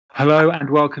Hello and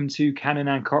welcome to Cannon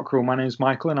and Cockerel. My name is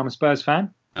Michael and I'm a Spurs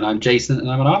fan. And I'm Jason and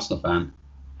I'm an Arsenal fan.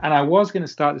 And I was going to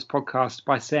start this podcast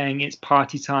by saying it's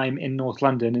party time in North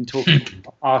London and talking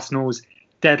about Arsenal's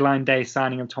deadline day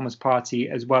signing of Thomas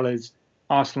Partey, as well as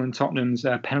Arsenal and Tottenham's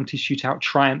penalty shootout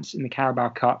triumphs in the Carabao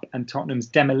Cup and Tottenham's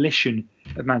demolition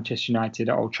of Manchester United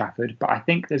at Old Trafford. But I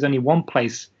think there's only one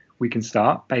place we can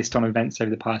start based on events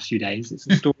over the past few days. It's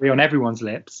a story on everyone's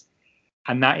lips,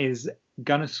 and that is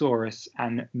Gunnersaurus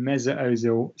and Mesut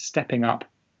Ozil stepping up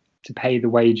to pay the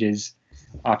wages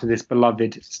after this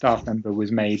beloved staff member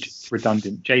was made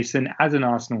redundant. Jason, as an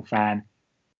Arsenal fan,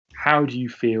 how do you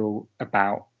feel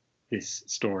about this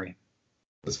story?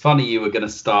 It's funny you were going to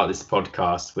start this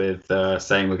podcast with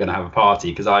saying we're going to have a party,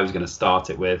 because I was going to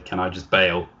start it with, can I just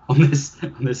bail on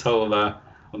this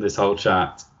whole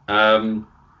chat?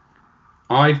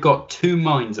 I've got two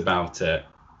minds about it.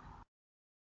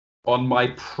 On my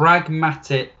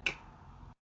pragmatic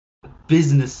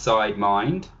business side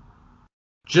mind,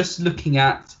 just looking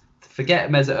at,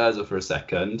 forget Mesut Ozil for a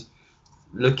second,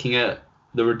 looking at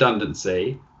the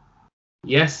redundancy,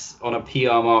 yes, on a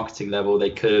PR marketing level, they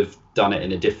could have done it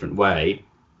in a different way,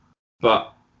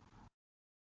 but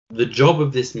the job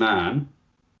of this man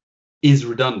is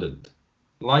redundant.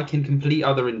 Like in complete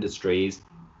other industries,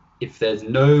 if there's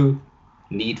no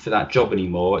need for that job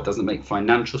anymore, it doesn't make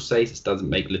financial sense, it doesn't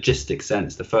make logistic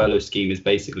sense, the furlough scheme is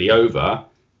basically over,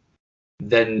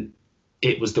 then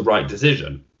it was the right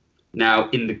decision. Now,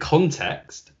 in the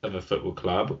context of a football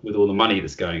club with all the money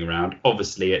that's going around,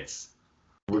 obviously it's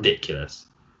ridiculous.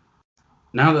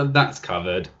 Now that that's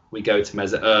covered, we go to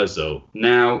Mesut Ozil.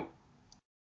 Now,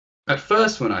 at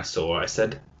first when I saw it, I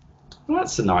said, well,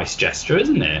 that's a nice gesture,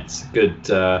 isn't it? It's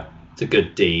a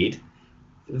good deed.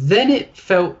 Then it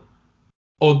felt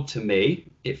odd to me.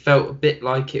 It felt a bit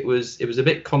like it was a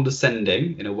bit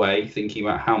condescending in a way, thinking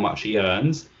about how much he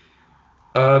earns.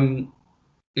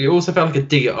 It also felt like a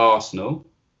dig at Arsenal,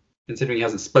 considering he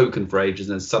hasn't spoken for ages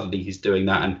and then suddenly he's doing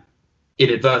that, and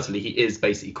inadvertently he is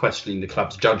basically questioning the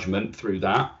club's judgment through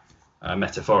that,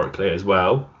 metaphorically as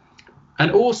well.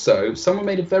 And also, someone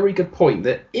made a very good point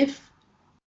that if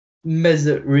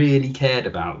Mesut really cared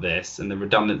about this and the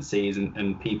redundancies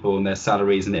and people and their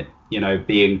salaries and it,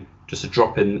 being just a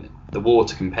drop in the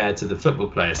water compared to the football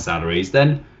players' salaries,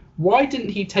 then why didn't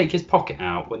he take his pocket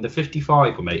out when the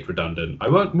 55 were made redundant?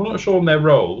 I'm not sure on their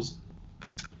roles,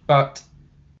 but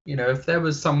if there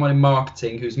was someone in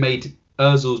marketing who's made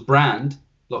Ozil's brand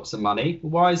lots of money,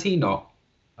 why is he not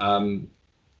bailing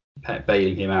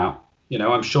him out?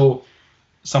 I'm sure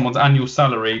someone's annual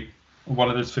salary of one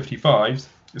of those 55s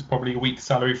is probably a week's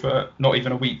salary for, not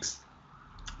even a week's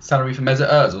salary for Mesut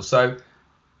Ozil. So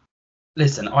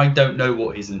listen, I don't know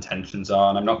what his intentions are,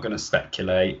 and I'm not going to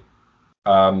speculate.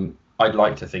 I'd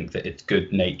like to think that it's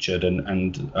good natured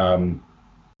and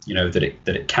that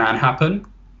it can happen.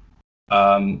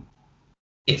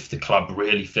 If the club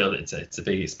really feel it's a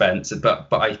big expense,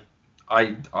 but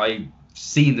I've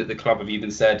seen that the club have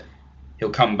even said he'll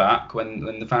come back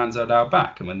when the fans are allowed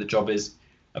back and when the job is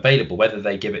available. Whether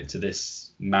they give it to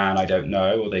this man, I don't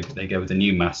know, or they go with a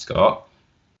new mascot.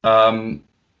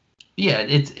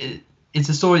 It's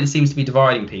a story that seems to be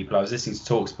dividing people. I was listening to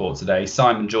TalkSport today.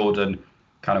 Simon Jordan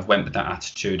kind of went with that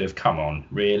attitude of, come on,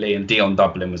 really? And Dion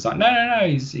Dublin was like, no,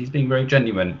 he's being very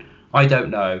genuine. I don't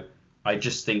know. I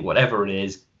just think whatever it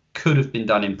is could have been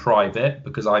done in private,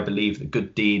 because I believe that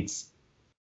good deeds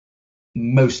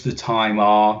most of the time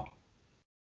are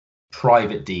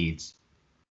private deeds.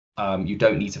 You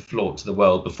don't need to flaunt to the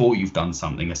world before you've done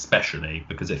something, especially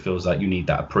because it feels like you need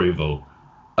that approval.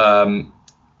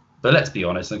 But let's be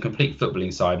honest, on the complete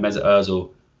footballing side, Mesut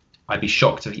Ozil, I'd be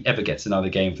shocked if he ever gets another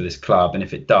game for this club, and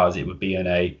if it does, it would be in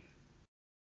a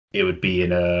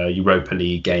Europa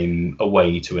League game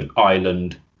away to an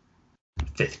island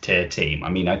fifth-tier team. I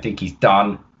mean, I think he's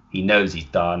done. He knows he's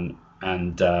done,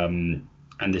 and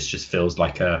this just feels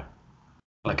like a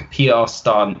PR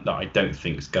stunt that I don't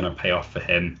think is going to pay off for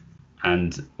him.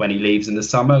 And when he leaves in the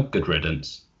summer, good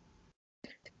riddance.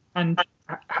 And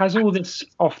has all this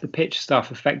off the pitch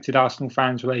stuff affected Arsenal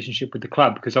fans' relationship with the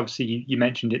club? Because obviously you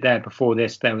mentioned it there. Before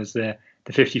this, there was the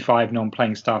 55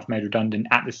 non-playing staff made redundant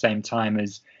at the same time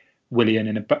as Willian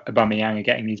and Aubameyang are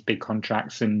getting these big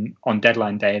contracts. And on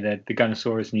deadline day, the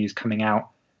Gunnersaurus news coming out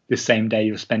the same day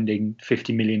you're spending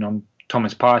 50 million on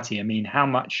Thomas Partey. I mean, how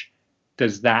much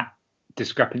does that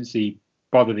discrepancy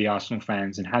bother the Arsenal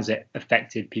fans, and has it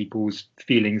affected people's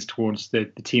feelings towards the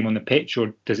team on the pitch,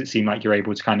 or does it seem like you're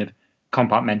able to kind of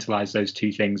compartmentalize those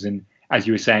two things and, as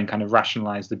you were saying, kind of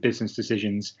rationalize the business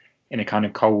decisions in a kind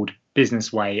of cold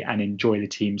business way and enjoy the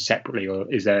team separately? Or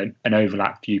is there an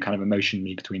overlap for you kind of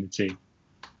emotionally between the two?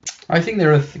 I think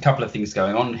there are a couple of things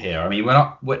going on here. I mean,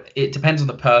 it depends on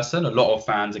the person. A lot of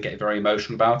fans are getting very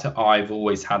emotional about it. I've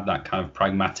always had that kind of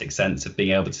pragmatic sense of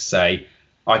being able to say,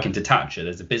 I can detach it.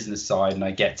 There's a business side, and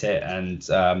I get it, and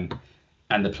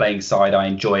the playing side, I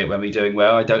enjoy it when we're doing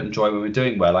well. I don't enjoy it when we're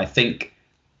doing well. I think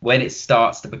when it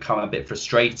starts to become a bit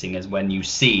frustrating is when you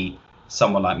see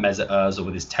someone like Mesut Ozil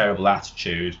with his terrible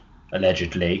attitude,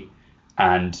 allegedly,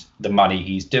 and the money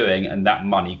he's doing, and that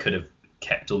money could have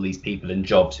kept all these people in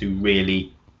jobs who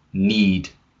really need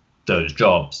those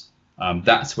jobs.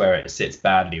 That's where it sits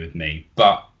badly with me.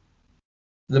 But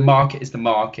the market is the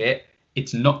market.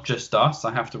 It's not just us.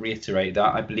 I have to reiterate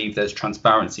that. I believe there's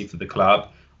transparency for the club.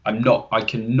 I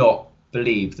cannot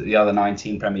believe that the other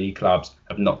 19 Premier League clubs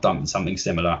have not done something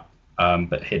similar,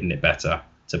 but hidden it better,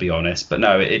 to be honest. But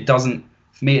no, it doesn't.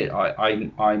 For me,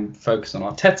 I'm focused on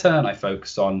Arteta, and I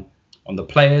focus on the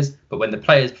players. But when the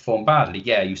players perform badly,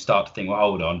 yeah, you start to think, well,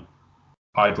 hold on,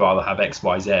 I'd rather have X,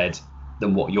 Y, Z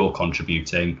than what you're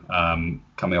contributing,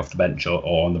 coming off the bench or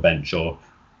on the bench or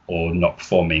not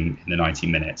performing in the 90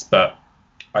 minutes. But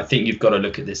I think you've got to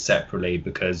look at this separately,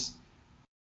 because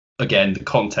again, the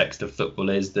context of football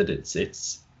is that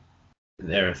it's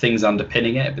there are things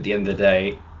underpinning it, but at the end of the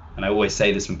day, and I always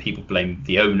say this when people blame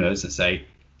the owners, and say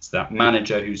it's that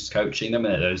manager who's coaching them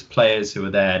and those players who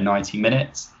are there 90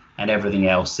 minutes, and everything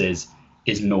else is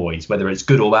noise. Whether it's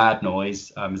good or bad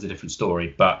noise is a different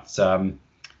story. But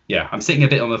yeah, I'm sitting a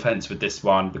bit on the fence with this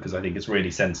one, because I think it's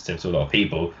really sensitive to a lot of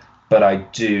people. But I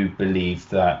do believe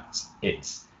that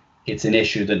it's an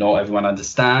issue that not everyone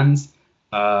understands,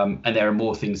 and there are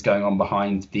more things going on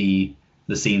behind the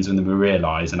scenes than we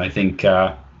realise. And I think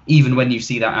even when you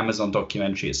see that Amazon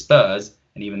documentary at Spurs,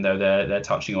 and even though they're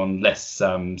touching on less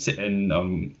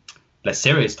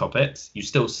serious topics, you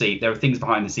still see there are things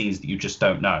behind the scenes that you just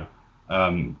don't know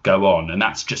go on, and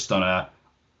that's just on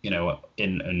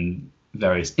in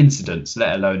various incidents,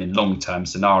 let alone in long-term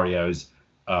scenarios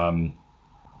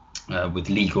with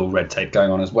legal red tape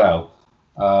going on as well.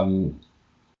 That's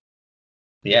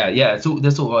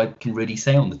all I can really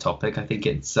say on the topic. I think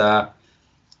it's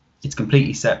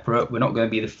completely separate. We're not going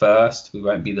to be the first. We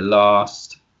won't be the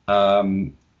last.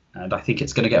 And I think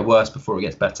it's going to get worse before it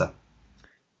gets better.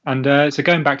 And so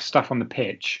going back to stuff on the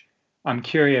pitch, I'm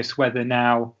curious whether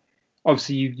now,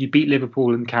 obviously you beat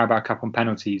Liverpool in the Carabao Cup on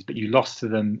penalties, but you lost to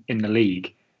them in the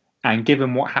league. And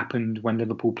given what happened when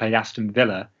Liverpool played Aston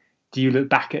Villa, do you look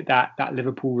back at that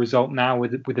Liverpool result now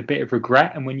with a bit of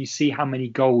regret? And when you see how many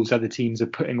goals other teams are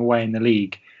putting away in the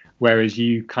league, whereas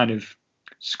you kind of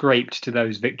scraped to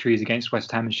those victories against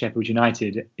West Ham and Sheffield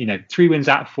United, 3 wins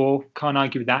out of 4, can't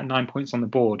argue with that, 9 points on the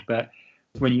board. But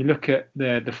when you look at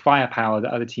the firepower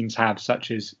that other teams have,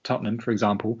 such as Tottenham, for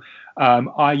example,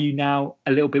 are you now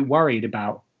a little bit worried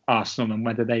about Arsenal and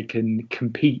whether they can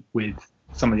compete with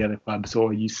some of the other clubs, or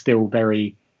are you still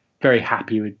very, very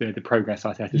happy with the progress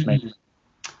Arteta's made?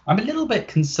 I'm a little bit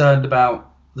concerned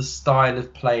about the style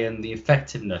of play and the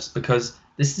effectiveness, because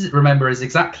this is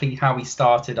exactly how he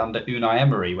started under Unai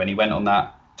Emery when he went on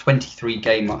that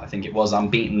 23-game, I think it was,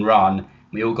 unbeaten run.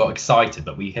 We all got excited,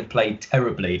 but we had played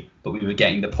terribly, but we were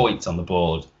getting the points on the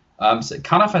board. So it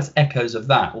kind of has echoes of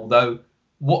that, although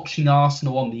watching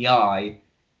Arsenal on the eye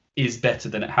is better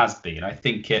than it has been. I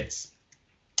think it's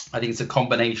a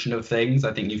combination of things.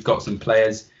 I think you've got some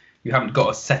players, you haven't got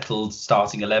a settled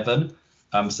starting 11.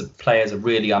 So players are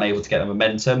really unable to get the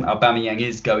momentum. Aubameyang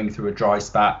is going through a dry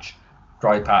patch,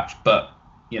 but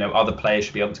other players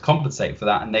should be able to compensate for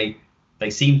that, and they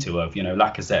seem to have.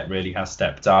 Lacazette really has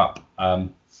stepped up.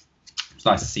 It's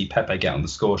nice to see Pepe get on the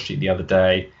score sheet the other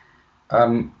day.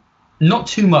 Not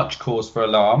too much cause for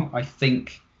alarm. I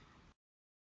think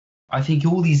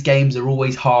all these games are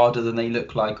always harder than they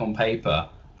look like on paper.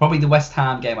 Probably the West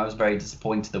Ham game, I was very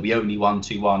disappointed that we only won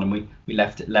 2-1 and we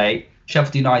left it late.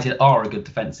 Sheffield United are a good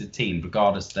defensive team,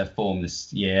 regardless of their form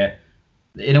this year.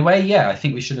 In a way, yeah, I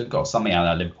think we should have got something out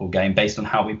of that Liverpool game based on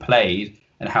how we played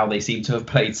and how they seem to have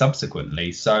played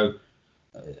subsequently. So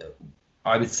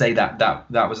I would say that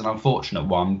was an unfortunate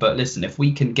one. But listen, if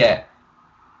we can get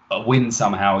a win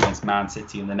somehow against Man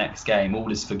City in the next game,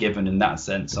 all is forgiven in that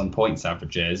sense on points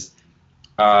averages.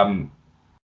 That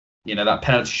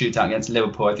penalty shootout against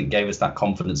Liverpool, I think, gave us that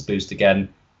confidence boost again.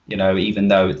 Even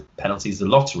though penalties are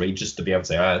lottery, just to be able to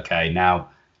say, oh, okay, now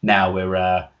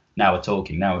we're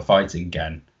talking, now we're fighting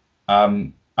again.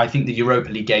 I think the Europa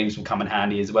League games will come in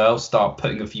handy as well. Start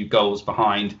putting a few goals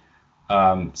behind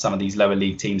some of these lower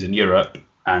league teams in Europe,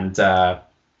 and get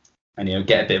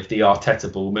a bit of the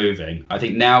Arteta ball moving. I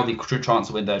think now the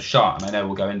transfer window is shut, and I know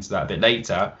we'll go into that a bit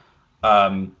later.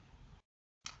 I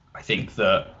think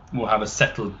that we'll have a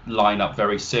settled lineup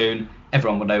very soon.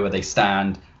 Everyone will know where they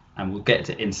stand. and we'll get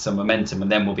into some momentum,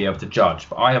 and then we'll be able to judge.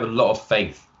 But I have a lot of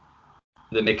faith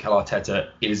that Mikel Arteta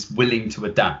is willing to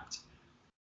adapt.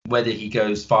 Whether he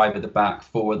goes 5 at the back,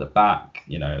 4 at the back,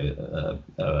 dynamic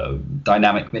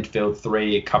midfield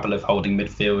 3, a couple of holding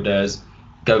midfielders,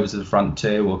 goes to the front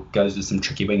 2, or goes with some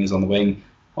tricky wingers on the wing,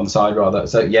 on the side rather.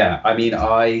 So yeah, I mean,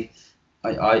 I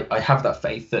have that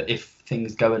faith that if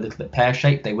things go a little bit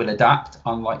pear-shaped, they will adapt,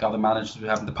 unlike other managers we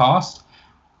have in the past.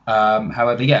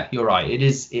 However, yeah, you're right. It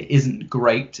isn't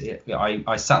great.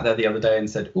 I sat there the other day and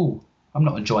said, "Ooh, I'm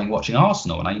not enjoying watching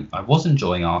Arsenal," and I was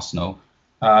enjoying Arsenal.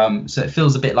 So it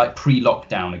feels a bit like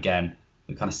pre-lockdown again.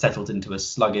 We kind of settled into a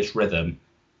sluggish rhythm.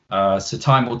 So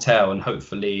time will tell, and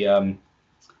hopefully,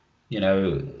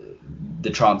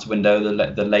 the transfer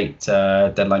window, the late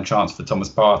deadline transfer for Thomas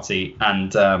Partey,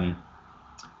 and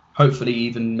hopefully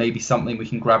even maybe something we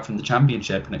can grab from the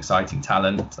Championship, an exciting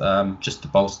talent, just to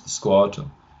bolster the squad,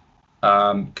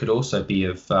 could also be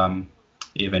of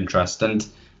interest. And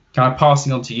kind of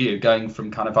passing on to you, going from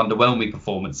kind of underwhelming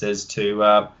performances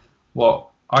to what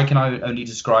I can only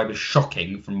describe as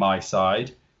shocking from my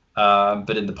side,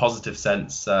 but in the positive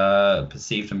sense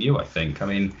perceived from you, I think. I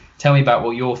mean, tell me about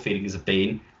what your feelings have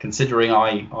been, considering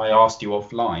I asked you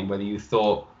offline whether you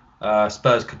thought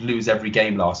Spurs could lose every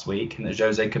game last week and that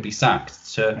Jose could be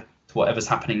sacked, to whatever's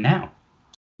happening now.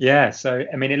 Yeah, so,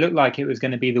 I mean, it looked like it was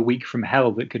going to be the week from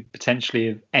hell that could potentially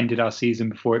have ended our season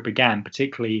before it began,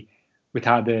 particularly with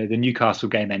how the Newcastle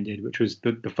game ended, which was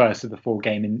the first of the 4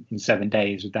 game in 7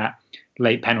 days, with that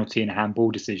late penalty and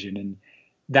handball decision. And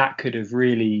that could have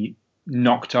really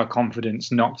knocked our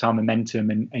confidence, knocked our momentum.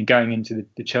 And going into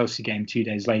the Chelsea game 2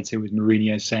 days later with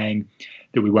Mourinho saying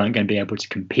that we weren't going to be able to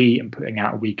compete and putting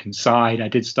out a weakened side, I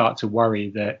did start to worry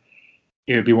that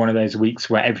it would be one of those weeks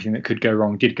where everything that could go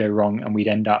wrong did go wrong, and we'd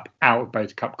end up out of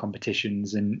both cup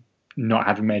competitions and not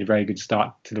having made a very good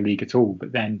start to the league at all.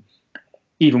 But then,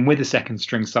 even with the second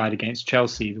string side against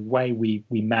Chelsea, the way we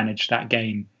managed that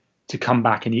game to come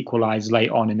back and equalise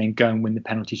late on and then go and win the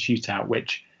penalty shootout,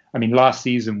 which, I mean, last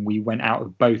season we went out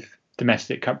of both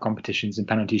domestic cup competitions and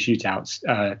penalty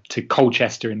shootouts, to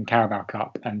Colchester in the Carabao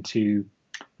Cup and to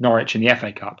Norwich in the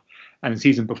FA Cup. And the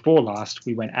season before last,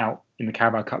 we went out in the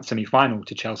Carabao Cup semi-final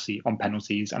to Chelsea on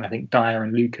penalties, and I think Dyer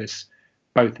and Lucas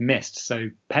both missed. So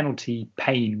penalty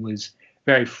pain was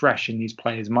very fresh in these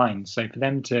players' minds. So for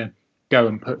them to go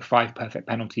and put 5 perfect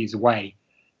penalties away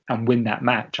and win that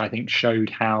match, I think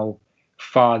showed how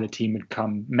far the team had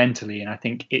come mentally. And I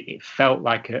think it felt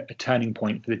like a turning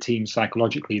point for the team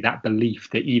psychologically, that belief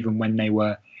that even when they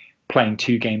were playing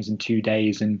 2 games in 2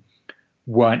 days and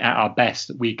weren't at our best,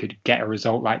 that we could get a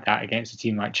result like that against a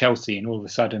team like Chelsea. And all of a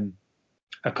sudden,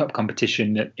 a cup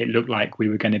competition that it looked like we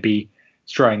were going to be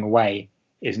throwing away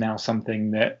is now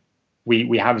something that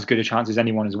we have as good a chance as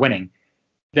anyone as winning.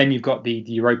 Then you've got the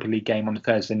Europa League game on the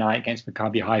Thursday night against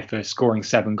Maccabi Haifa, scoring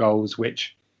 7 goals,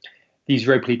 which these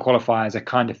Europa League qualifiers are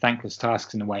kind of thankless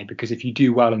tasks in a way, because if you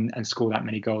do well and score that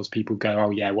many goals, people go, oh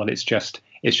yeah, well, it's just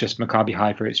Maccabi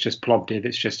Haifa, it's just Plovdiv,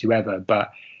 it's just whoever.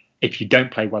 But if you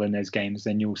don't play well in those games,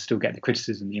 then you'll still get the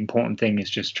criticism. The important thing is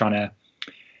just trying to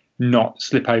not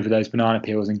slip over those banana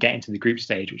peels and get into the group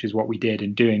stage, which is what we did,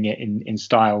 and doing it in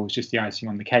style was just the icing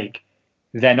on the cake.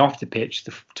 Then off the pitch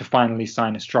to finally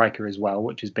sign a striker as well,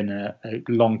 which has been a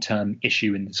long-term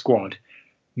issue in the squad,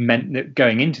 meant that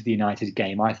going into the United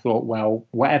game, I thought, well,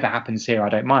 whatever happens here, I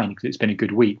don't mind, because it's been a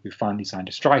good week. We've finally signed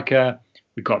a striker.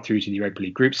 We got through to the Europa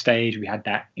League group stage. We had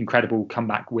that incredible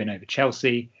comeback win over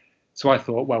Chelsea. So I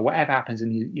thought, well, whatever happens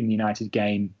in the United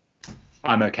game,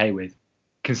 I'm okay with.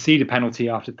 Concede a penalty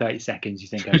after 30 seconds, you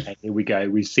think, okay, here we go.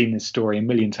 We've seen this story a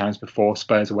million times before.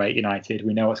 Spurs away at United.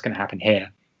 We know what's going to happen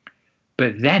here.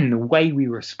 But then the way we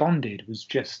responded was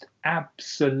just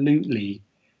absolutely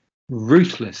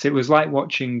ruthless. It was like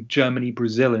watching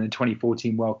Germany-Brazil in the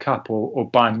 2014 World Cup or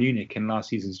Bayern Munich in last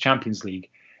season's Champions League.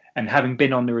 And having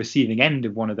been on the receiving end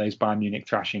of one of those Bayern Munich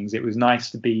thrashings, it was nice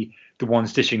to be the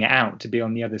ones dishing it out, to be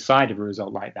on the other side of a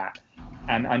result like that.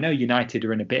 And I know United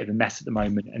are in a bit of a mess at the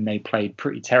moment and they played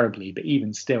pretty terribly, but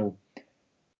even still,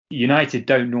 United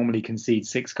don't normally concede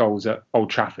 6 goals at Old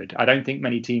Trafford. I don't think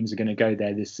many teams are going to go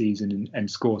there this season and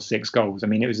score 6 goals. I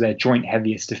mean, it was their joint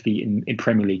heaviest defeat in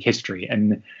Premier League history.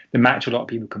 And the match a lot of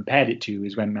people compared it to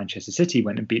is when Manchester City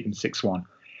went and beat them 6-1.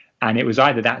 And it was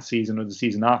either that season or the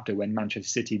season after when Manchester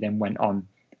City then went on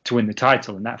to win the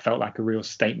title. And that felt like a real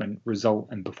statement result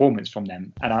and performance from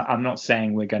them. And I'm not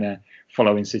saying we're going to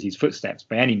follow in City's footsteps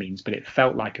by any means, but it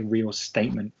felt like a real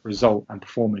statement result and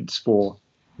performance for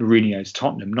Mourinho's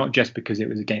Tottenham, not just because it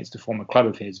was against a former club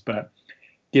of his, but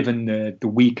given the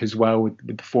week as well,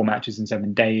 with the 4 matches in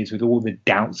 7 days, with all the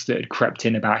doubts that had crept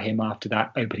in about him after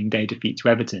that opening day defeat to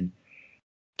Everton,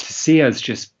 to see us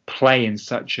just play in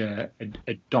such a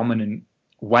dominant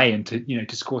way, and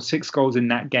to score 6 goals in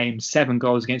that game, 7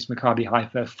 goals against Maccabi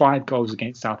Haifa, 5 goals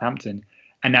against Southampton,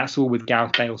 and that's all with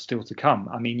Gareth Bale still to come.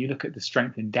 I mean, you look at the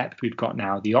strength and depth we've got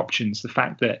now, the options, the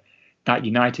fact that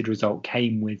United result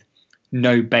came with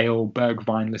no Bale,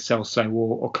 Bergwijn, Lo Celso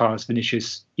or Carlos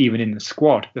Vinicius even in the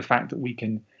squad. The fact that we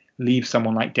can leave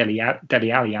someone like Dele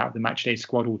Alli out of the matchday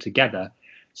squad altogether,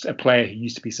 a player who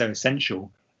used to be so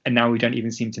essential, and now we don't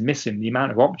even seem to miss him. The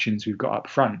amount of options we've got up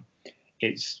front,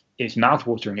 it's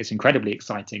mouthwatering. It's incredibly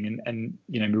exciting, and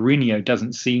Mourinho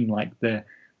doesn't seem like the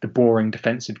boring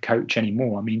defensive coach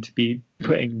anymore. I mean, to be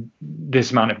putting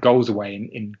this amount of goals away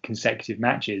in consecutive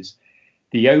matches,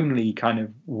 the only kind of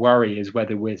worry is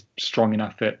whether we're strong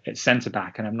enough at centre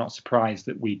back, and I'm not surprised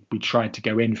that we tried to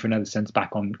go in for another centre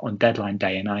back on deadline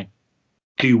day, and I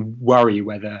do worry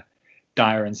whether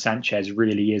Dyer and Sanchez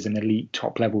really is an elite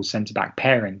top level centre back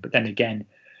pairing. But then again,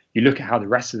 you look at how the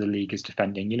rest of the league is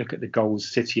defending, you look at the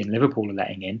goals City and Liverpool are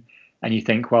letting in, and you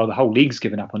think, well, the whole league's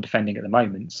given up on defending at the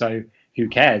moment, so who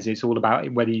cares? It's all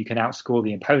about whether you can outscore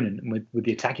the opponent. And with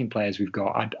the attacking players we've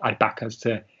got, I'd back us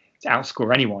to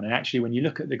outscore anyone. And actually, when you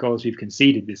look at the goals we've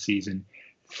conceded this season,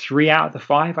 3 out of the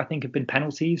 5, I think, have been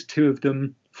penalties, 2 of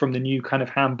them from the new kind of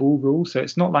handball rule. So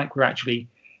it's not like we're actually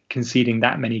conceding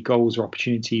that many goals or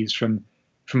opportunities from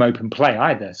open play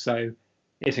either. So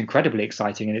it's incredibly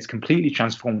exciting, and it's completely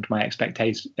transformed my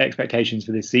expectations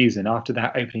for this season. After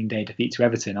that opening day defeat to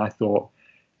Everton, I thought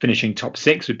finishing top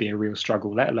 6 would be a real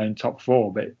struggle, let alone top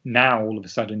 4. But now all of a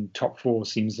sudden top 4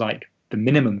 seems like the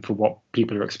minimum for what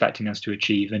people are expecting us to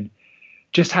achieve. And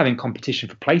just having competition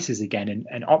for places again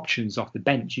and options off the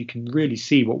bench, you can really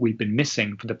see what we've been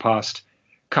missing for the past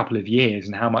couple of years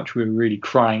and how much we were really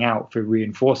crying out for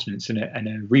reinforcements and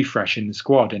a refresh in the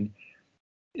squad. And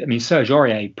I mean, Serge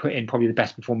Aurier put in probably the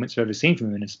best performance I've ever seen from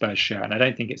him in a Spurs shirt. And I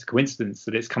don't think it's a coincidence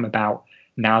that it's come about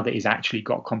now that he's actually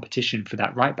got competition for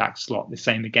that right back slot. The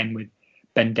same again with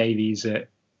Ben Davies at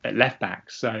left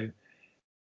back. So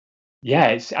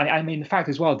yeah, I mean, the fact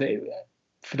as well that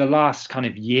for the last kind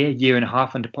of year and a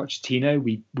half under Pochettino,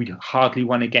 we hardly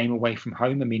won a game away from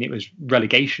home. I mean, it was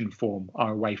relegation form,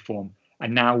 our away form.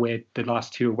 And now we're the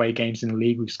last 2 away games in the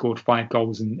league, we've scored 5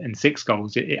 goals and 6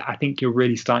 goals. I think you're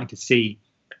really starting to see.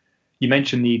 You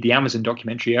mentioned the Amazon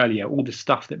documentary earlier, all the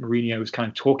stuff that Mourinho was kind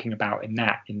of talking about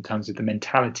in terms of the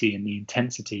mentality and the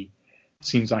intensity.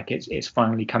 Seems like it's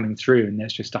finally coming through, and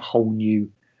there's just a whole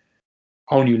new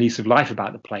lease of life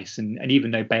about the place. And even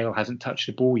though Bale hasn't touched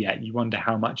the ball yet, you wonder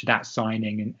how much that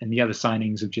signing and the other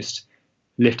signings have just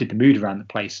lifted the mood around the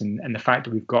place. And the fact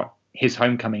that we've got his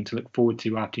homecoming to look forward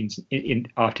to after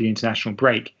the international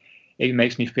break, it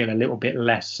makes me feel a little bit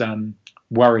less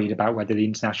worried about whether the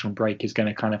international break is going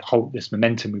to kind of halt this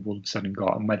momentum we've all of a sudden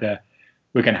got, and whether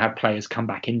we're going to have players come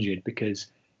back injured. Because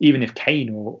even if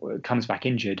Kane comes back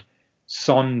injured,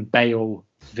 Son, Bale,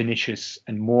 Vinicius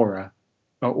and Moura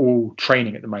are all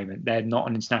training at the moment. They're not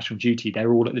on international duty.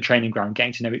 They're all at the training ground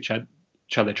getting to know each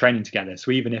other training together.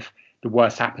 So even if the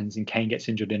worst happens and Kane gets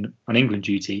injured on England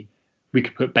duty, we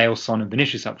could put Bale, Son and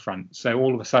Vinicius up front. So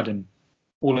all of a sudden,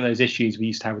 all of those issues we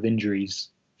used to have with injuries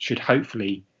should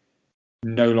hopefully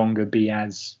no longer be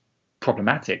as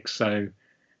problematic. So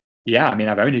yeah, I mean,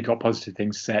 I've only got positive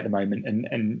things to say at the moment,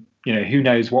 and who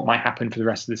knows what might happen for the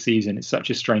rest of the season. It's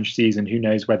such a strange season. Who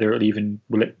knows whether they'll even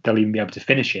be able to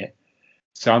finish it.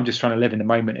 So I'm just trying to live in the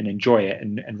moment and enjoy it.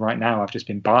 And right now I've just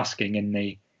been basking in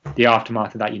the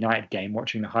aftermath of that United game,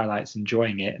 watching the highlights,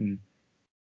 enjoying it, and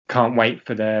can't wait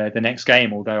for the next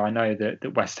game. Although I know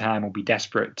that West Ham will be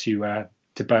desperate to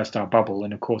burst our bubble,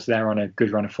 and of course they're on a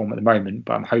good run of form at the moment.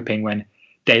 But I'm hoping when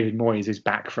David Moyes is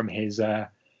back from his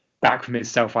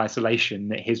self-isolation,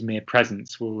 that his mere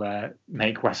presence will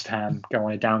make West Ham go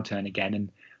on a downturn again, and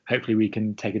hopefully we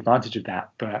can take advantage of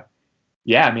that. But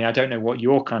yeah, I mean, I don't know what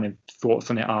your kind of thoughts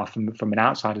on it are from an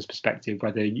outsider's perspective,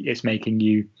 whether it's making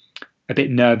you a bit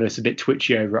nervous, a bit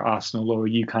twitchy over at Arsenal, or are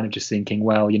you kind of just thinking,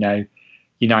 well,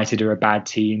 United are a bad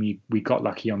team, we got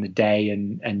lucky on the day,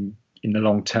 and in the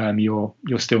long term, you're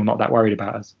still not that worried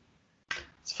about us?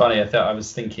 It's funny, I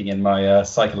was thinking in my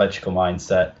psychological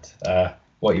mindset,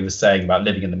 what you were saying about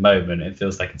living in the moment. It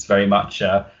feels like it's very much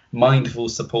mindful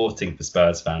supporting for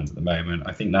Spurs fans at the moment.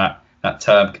 I think that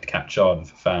term could catch on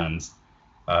for fans.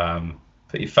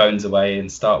 Put your phones away and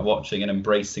start watching and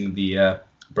embracing the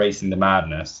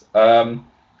madness.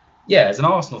 As an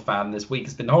Arsenal fan, this week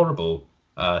has been horrible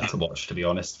to watch, to be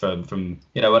honest. From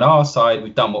on our side,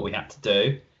 we've done what we had to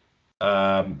do,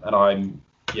 and I'm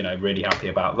really happy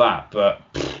about that. But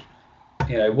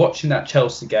watching that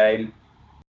Chelsea game,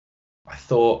 I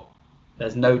thought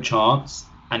there's no chance,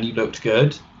 and you looked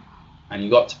good, and you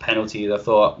got to penalties. I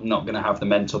thought not going to have the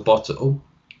mental bottle.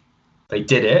 They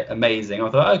did it, amazing. I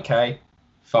thought, okay,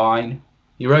 fine.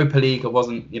 Europa League, I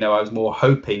wasn't, I was more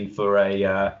hoping for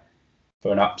an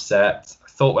upset. I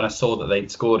thought when I saw that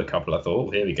they'd scored a couple, I thought,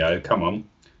 oh, here we go, come on.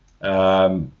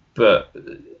 But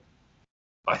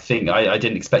I think I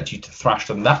didn't expect you to thrash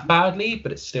them that badly,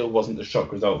 but it still wasn't the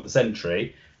shock result of the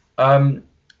century. I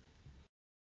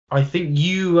think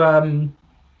a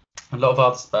lot of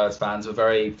other Spurs fans were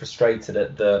very frustrated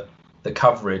at the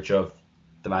coverage of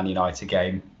the Man United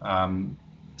game,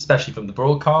 especially from the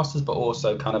broadcasters, but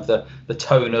also kind of the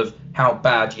tone of how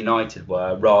bad United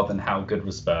were rather than how good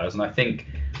were Spurs. And I think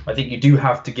you do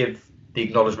have to give the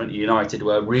acknowledgement United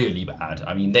were really bad.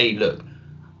 I mean, they look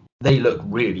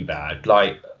really bad.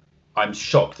 Like, I'm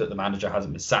shocked that the manager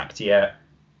hasn't been sacked yet.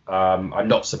 I'm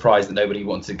not surprised that nobody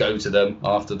wants to go to them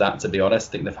after that, to be honest.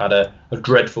 I think they've had a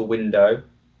dreadful window,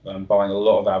 buying a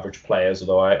lot of average players,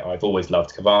 although I've always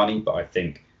loved Cavani, but I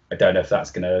don't know if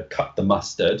that's going to cut the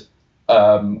mustard.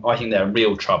 I think they're in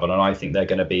real trouble, and I think they're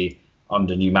going to be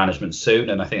under new management soon,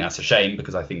 and I think that's a shame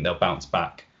because I think they'll bounce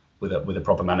back with a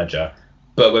proper manager.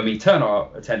 But when we turn our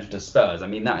attention to Spurs, I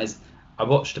mean, I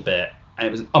watched a bit, and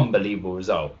it was an unbelievable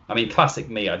result. I mean, classic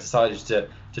me, I decided to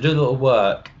do a little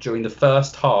work during the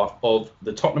first half of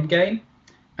the Tottenham game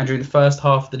and during the first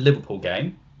half of the Liverpool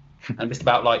game, and missed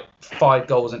about like 5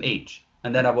 goals in each.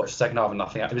 And then I watched the second half and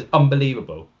nothing. It was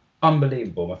unbelievable.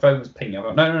 My phone was pinging. I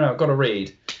thought, no, I've got to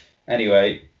read.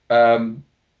 Anyway, the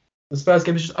Spurs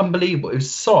game was just unbelievable. It was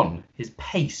Son. His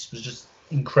pace was just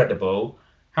incredible.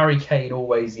 Harry Kane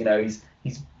always, he's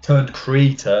turned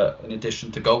creator in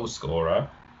addition to goal scorer.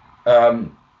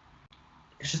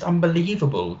 It's just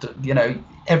unbelievable.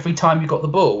 Every time you got the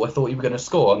ball, I thought you were going to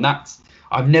score, and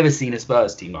I've never seen a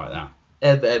Spurs team like that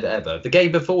ever. The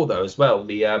game before though, as well,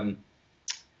 the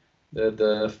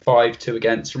 5-2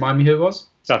 against. Remind me who it was.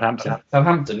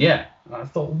 Southampton, yeah. And I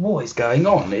thought, what is going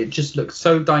on? It just looked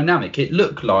so dynamic. It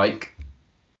looked like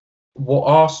what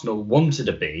Arsenal wanted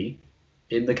to be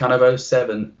in the kind of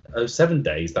 07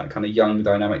 days, that kind of young,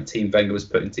 dynamic team Wenger was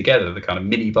putting together, the kind of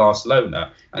mini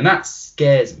Barcelona. And that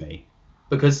scares me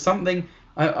because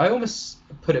I almost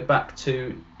put it back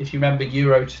to, if you remember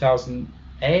Euro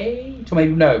 2008, or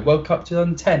maybe no, World Cup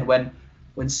 2010, when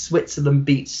Switzerland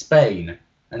beat Spain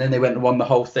and then they went and won the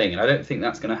whole thing. And I don't think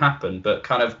that's going to happen, but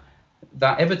kind of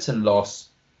that Everton loss,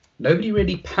 nobody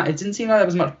really, it didn't seem like there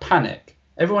was much panic.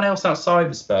 Everyone else outside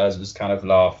the Spurs was kind of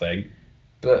laughing,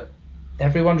 but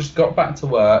everyone just got back to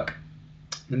work.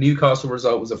 The Newcastle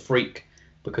result was a freak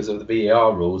because of the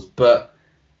VAR rules, but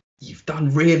you've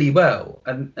done really well.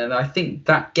 And I think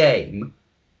that game,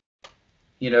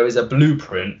 is a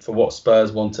blueprint for what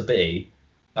Spurs want to be.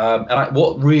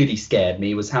 What really scared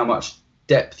me was how much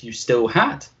depth you still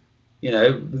had.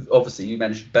 Obviously you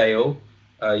mentioned Bale,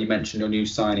 you mentioned your new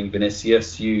signing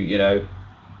Vinicius. I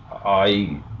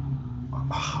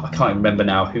can't remember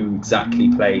now who exactly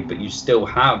played, but you still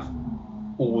have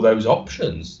all those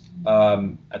options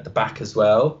at the back as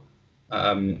well.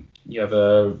 You have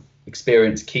a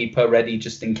experienced keeper ready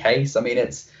just in case. I mean,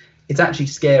 it's actually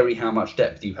scary how much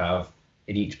depth you have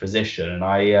in each position. And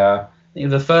I think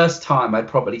the first time I'd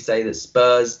probably say that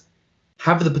Spurs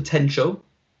have the potential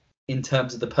in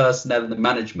terms of the personnel and the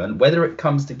management. Whether it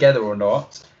comes together or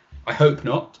not, I hope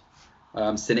not,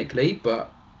 cynically,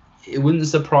 but it wouldn't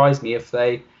surprise me if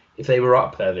they were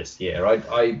up there this year.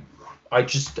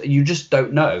 You just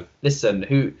don't know. Listen,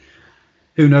 who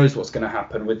knows what's going to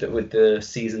happen with the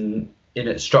season in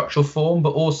its structural form, but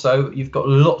also you've got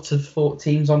lots of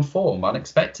teams on form,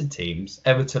 unexpected teams.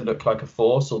 Everton look like a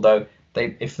force, although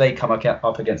if they come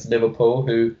up against Liverpool,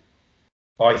 who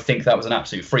I think that was an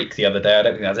absolute freak the other day. I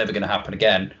don't think that's ever going to happen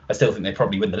again. I still think they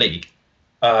probably win the league.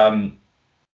 But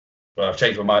I've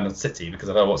changed my mind on City because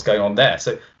I know what's going on there.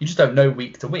 So you just don't know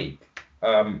week to week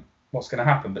what's going to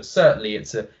happen. But certainly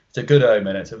it's a good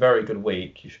omen. It's a very good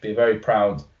week. You should be very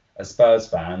proud as Spurs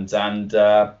fans. And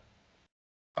if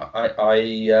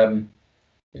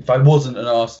I wasn't an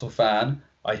Arsenal fan,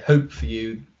 I hope for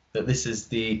you that this is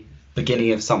the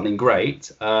beginning of something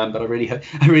great. But I really hope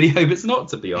it's not,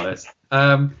 to be honest.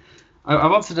 I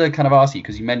wanted to kind of ask you,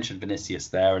 because you mentioned Vinicius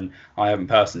there, and I haven't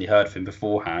personally heard of him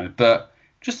beforehand, but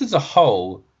just as a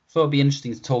whole, I thought it'd be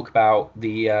interesting to talk about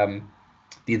the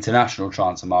international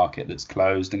transfer market that's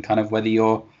closed, and kind of whether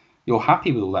you're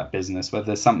happy with all that business, whether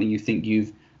there's something you think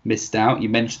you've missed out. You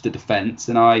mentioned the defence,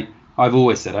 and I've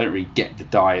always said I don't really get the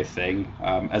Dyer thing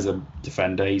as a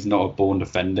defender. He's not a born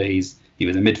defender. He's he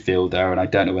was a midfielder, and I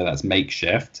don't know whether that's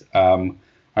makeshift. I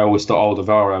always thought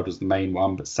Alderweireld was the main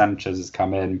one, but Sanchez has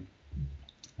come in,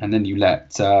 and then you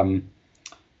let one,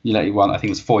 I think it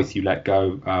was Foyth, you let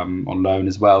go on loan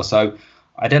as well. So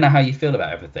I don't know how you feel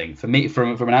about everything. For me,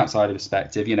 from an outsider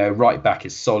perspective, right back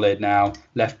is solid now.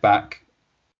 Left back,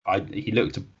 he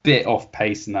looked a bit off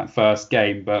pace in that first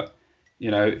game, but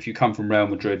if you come from Real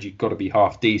Madrid, you've got to be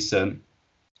half decent.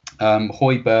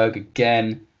 Højbjerg,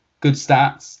 again, good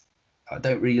stats. I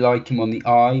don't really like him on the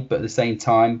eye, but at the same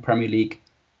time, Premier League,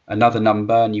 another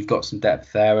number, and you've got some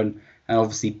depth there. And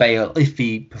obviously Bale, if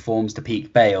he performs to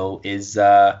peak Bale, is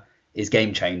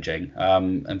game changing.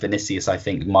 And Vinicius, I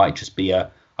think, might just be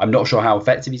I'm not sure how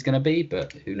effective he's going to be,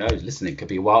 but who knows? Listen, it could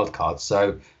be a wild card.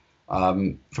 So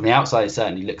from the outside, it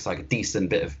certainly looks like a decent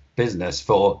bit of business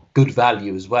for good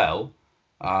value as well.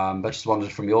 But just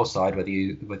wondered from your side whether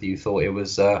you thought it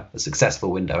was a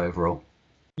successful window overall.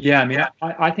 Yeah, I mean,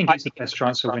 I think it's the best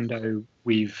transfer window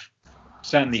we've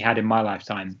certainly had in my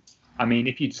lifetime. I mean,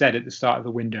 if you'd said at the start of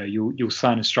the window you'll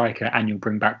sign a striker and you'll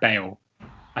bring back Bale,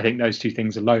 I think those two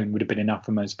things alone would have been enough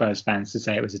for most Spurs fans to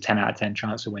say it was a 10 out of 10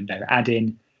 transfer window. Add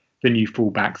in the new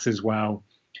fullbacks as well,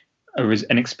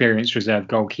 an experienced reserve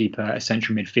goalkeeper, a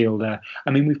central midfielder.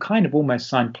 I mean, we've kind of almost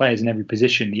signed players in every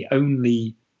position. The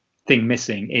only thing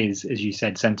missing is, as you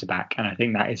said, centre-back. And I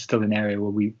think that is still an area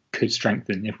where we could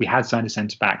strengthen. If we had signed a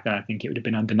centre-back, then I think it would have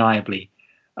been undeniably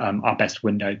our best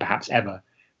window perhaps ever.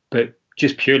 But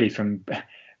just purely from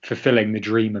fulfilling the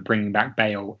dream of bringing back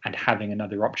Bale and having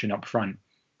another option up front,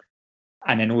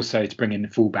 and then also to bring in the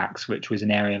fullbacks, which was an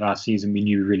area last season we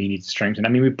knew we really needed to strengthen. I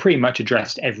mean, we pretty much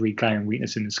addressed every glaring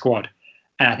weakness in the squad.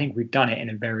 And I think we've done it in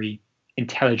a very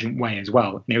intelligent way as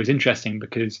well. And it was interesting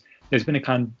because there's been a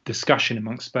kind of discussion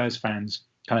amongst Spurs fans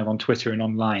kind of on Twitter and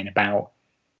online about,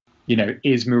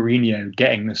 is Mourinho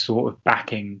getting the sort of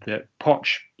backing that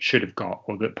Poch should have got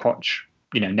or that Poch,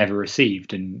 never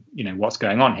received, and, what's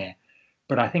going on here.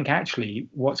 But I think actually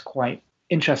what's quite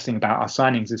interesting about our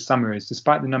signings this summer is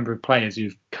despite the number of players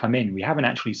who've come in, we haven't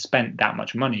actually spent that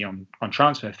much money on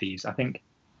transfer fees. I think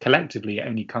collectively it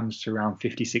only comes to around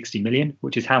 50-60 million,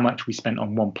 which is how much we spent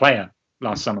on one player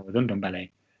last summer with Ndombele.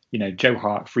 Joe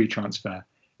Hart, free transfer.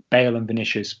 Bale and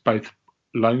Vinicius, both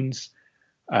loans.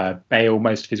 Bale,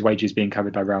 most of his wages being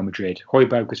covered by Real Madrid.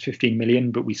 Højbjerg was 15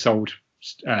 million, but we sold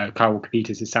Kyle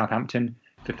Walker-Peters to Southampton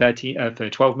for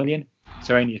 12 million.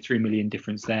 So only a 3 million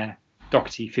difference there.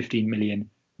 Doherty, 15 million.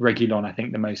 Reguilon, I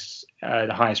think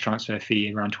the highest transfer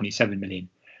fee, around 27 million.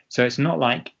 So it's not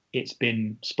like it's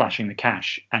been splashing the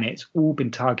cash, and it's all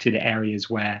been targeted at areas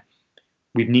where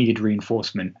we've needed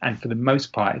reinforcement. And for the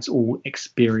most part, it's all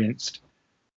experienced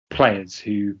players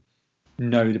who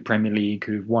know the Premier League,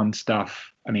 who've won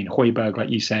stuff. I mean, Højbjerg, like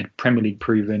you said, Premier League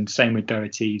proven. Same with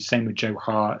Doherty, same with Joe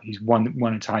Hart, who's won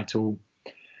a title.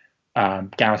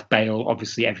 Gareth Bale,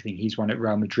 obviously everything he's won at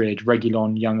Real Madrid.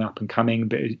 Reguilon, young up and coming,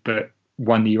 but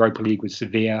won the Europa League with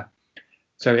Sevilla.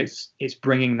 So it's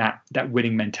bringing that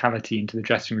winning mentality into the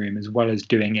dressing room, as well as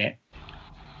doing it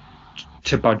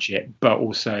to budget, but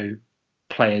also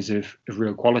players of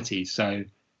real quality. So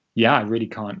yeah, I really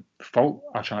can't fault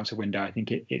our transfer window. I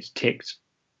think it's ticked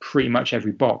pretty much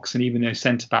every box. And even though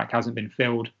centre-back hasn't been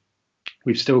filled,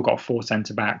 we've still got 4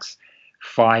 centre-backs,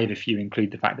 5 if you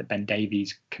include the fact that Ben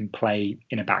Davies can play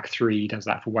in a back 3. He does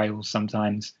that for Wales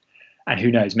sometimes. And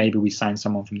who knows, maybe we sign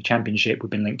someone from the Championship. We've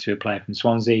been linked to a player from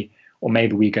Swansea. Or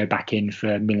maybe we go back in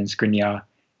for Milan Skriniar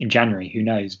in January. Who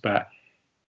knows? But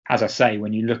as I say,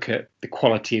 when you look at the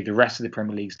quality of the rest of the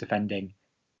Premier League's defending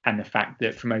and the fact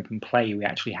that from open play we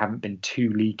actually haven't been too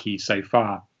leaky so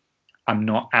far, I'm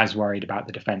not as worried about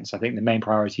the defence. I think the main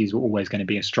priorities were always going to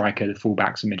be a striker, the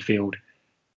fullbacks and midfield.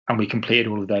 And we completed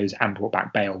all of those and brought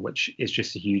back Bale, which is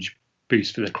just a huge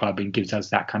boost for the club and gives us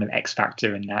that kind of X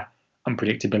factor and that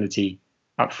unpredictability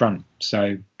up front.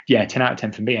 So yeah, 10 out of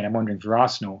 10 for me. And I'm wondering for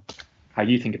Arsenal, how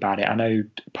you think about it. I know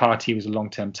Partey was a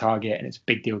long-term target and it's a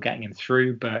big deal getting him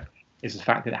through, but is the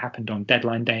fact that it happened on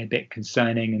deadline day a bit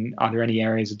concerning? And are there any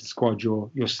areas of the squad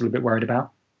you're still a bit worried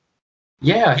about?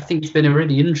 Yeah, I think it's been a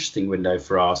really interesting window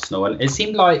for Arsenal. And it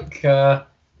seemed like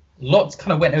lots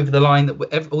kind of went over the line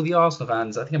that all the Arsenal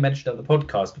fans, I think I mentioned on the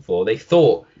podcast before, they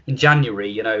thought in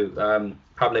January,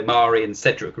 Pablo Mari and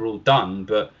Cedric were all done,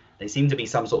 but they seemed to be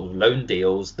some sort of loan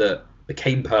deals that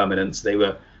became permanent.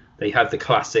 So they had the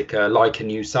classic like a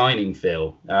new signing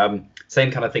feel.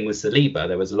 Same kind of thing with Saliba.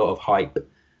 There was a lot of hype,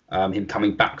 him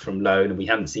coming back from loan, and we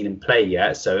hadn't seen him play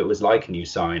yet, so it was like a new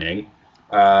signing.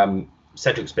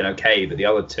 Cedric's been okay, but the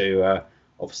other two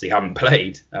obviously haven't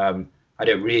played. I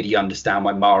don't really understand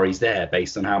why Mari's there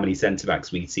based on how many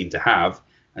centre-backs we seem to have.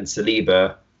 And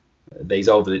Saliba, they've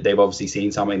obviously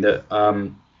seen something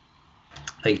that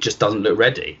he just doesn't look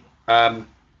ready. I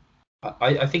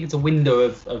think it's a window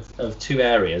of two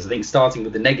areas. I think starting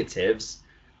with the negatives,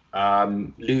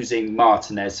 losing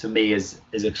Martinez for me is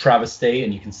a travesty,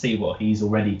 and you can see what he's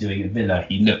already doing at Villa.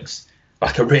 He looks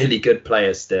like a really good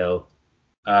player still.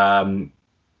 And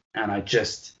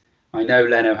I know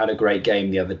Leno had a great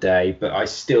game the other day, but I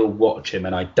still watch him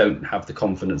and I don't have the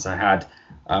confidence I had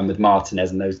with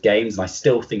Martinez in those games. And I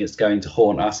still think it's going to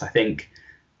haunt us. I think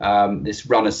this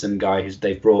Runnison guy who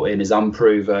they've brought in is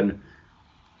unproven.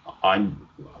 I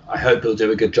hope he'll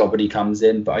do a good job when he comes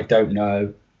in, but I don't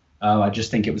know. I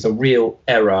just think it was a real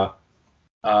error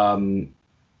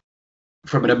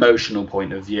from an emotional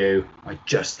point of view. I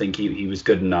just think he was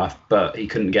good enough, but he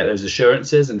couldn't get those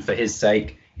assurances. And for his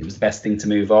sake, it was the best thing to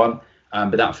move on.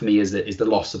 But that for me is the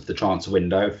loss of the transfer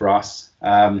window for us.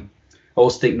 I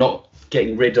also think not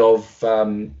getting rid of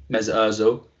Mesut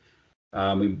Ozil.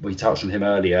 We touched on him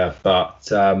earlier, but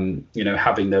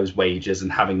having those wages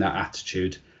and having that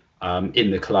attitude in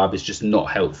the club is just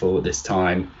not helpful at this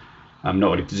time.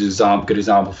 Not a good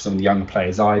example for some of the young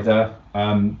players either.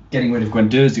 Getting rid of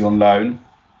Guendouzi on loan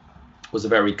was a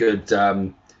very good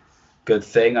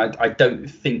thing. I don't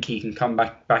think he can come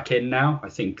back in now. I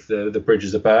think the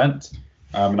bridges are burnt.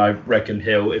 And I reckon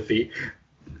if he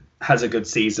has a good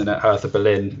season at Hertha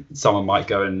Berlin, someone might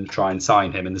go and try and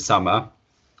sign him in the summer.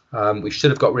 We should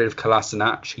have got rid of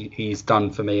Kolasinac. He's done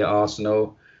for me at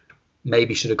Arsenal.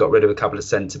 Maybe should have got rid of a couple of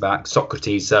centre-backs.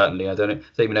 Socrates, certainly. I don't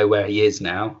even know where he is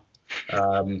now.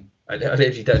 I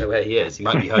literally don't know where he is. He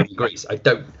might be home in Greece. I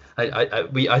think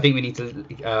we need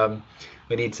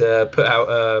to put out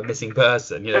a missing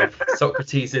person.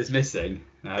 Socrates is missing.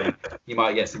 You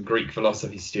might get some Greek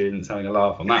philosophy students having a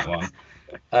laugh on that one.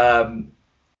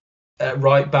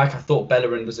 Right back, I thought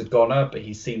Bellerin was a goner, but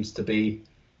he seems to be,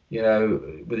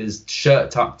 with his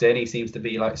shirt tucked in, he seems to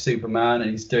be like Superman,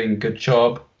 and he's doing a good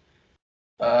job.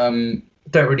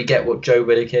 Don't really get what Joe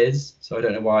Willock is, so I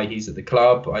don't know why he's at the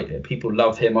club. People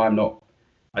love him. I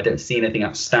don't see anything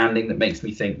outstanding that makes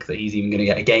me think that he's even going to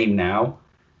get a game now.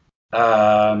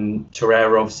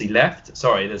 Torreira obviously left.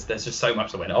 Sorry, there's just so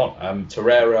much that went on.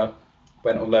 Torreira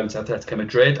went on loan to Atletico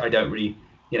Madrid. I don't really,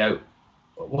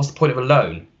 what's the point of a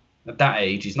loan? At that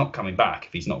age, he's not coming back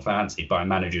if he's not fancied by a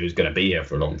manager who's going to be here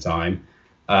for a long time.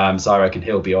 So I reckon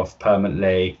he'll be off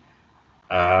permanently.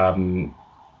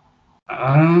 And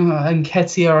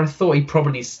Nketiah, I thought he'd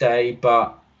probably stay,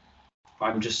 but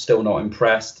I'm just still not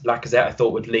impressed. Lacazette, I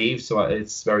thought would leave, so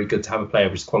it's very good to have a player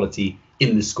of his quality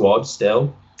in the squad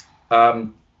still. I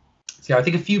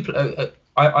think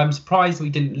I'm surprised we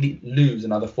didn't lose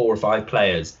another 4 or 5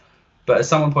 players. But as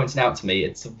someone pointed out to me,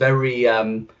 it's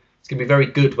going to be very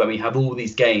good when we have all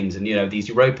these games and these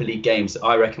Europa League games that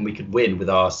I reckon we could win with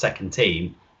our second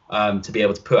team to be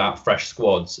able to put out fresh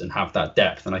squads and have that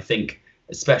depth. And I think,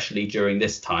 especially during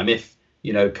this time, if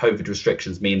COVID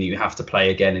restrictions mean that you have to play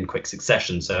again in quick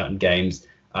succession certain games,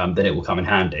 then it will come in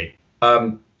handy.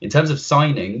 In terms of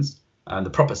signings, the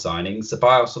proper signings,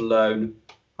 Ceballos on loan,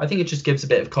 I think it just gives a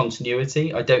bit of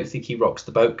continuity. I don't think he rocks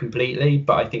the boat completely,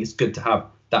 but I think it's good to have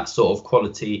that sort of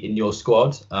quality in your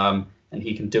squad, and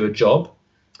he can do a job.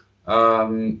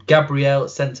 Gabriel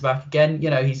at centre back again.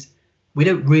 We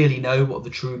don't really know what the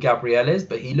true Gabriel is,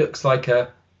 but he looks like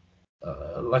a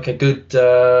good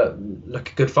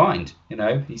find.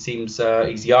 He seems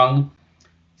he's young,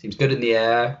 seems good in the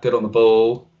air, good on the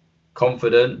ball,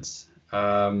 confident.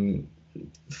 Seems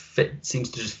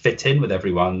to just fit in with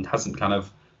everyone. Hasn't kind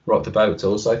of rocked the boat at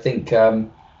all. So I think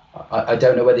I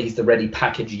don't know whether he's the ready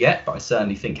package yet, but I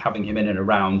certainly think having him in and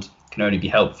around can only be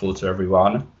helpful to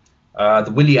everyone.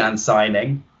 The Willian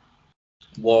signing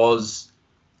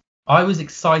I was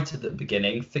excited at the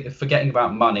beginning, forgetting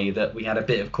about money, that we had a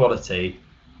bit of quality.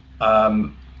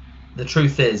 The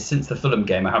truth is, since the Fulham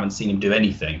game, I haven't seen him do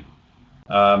anything.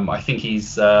 I think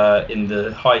he's in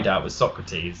the hideout with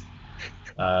Socrates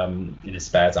in his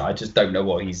spare time. I just don't know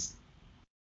what he's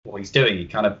doing.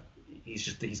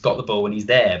 He's got the ball and he's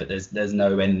there, but there's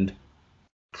no end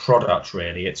product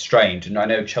really. It's strange, and I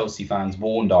know Chelsea fans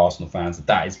warned Arsenal fans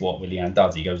that is what Willian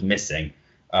does. He goes missing.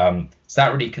 So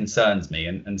that really concerns me.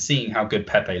 And seeing how good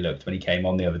Pepe looked when he came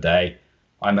on the other day,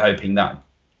 I'm hoping that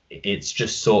it's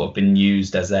just sort of been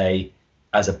used as a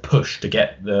push to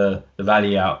get the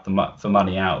value out for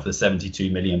money out of the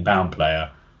 £72 million player.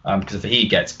 Because if he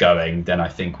gets going, then I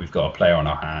think we've got a player on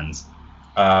our hands.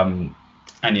 And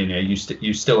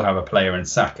you still have a player in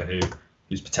Saka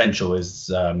whose potential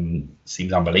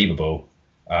seems unbelievable.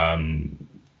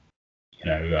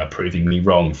 Proving me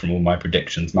wrong from all my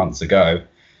predictions months ago.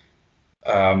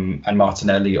 And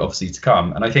Martinelli obviously to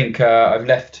come. And I think I've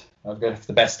left I'll go for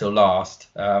the best till last.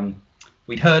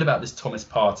 We'd heard about this Thomas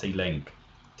Partey link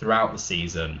throughout the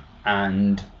season,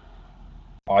 and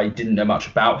I didn't know much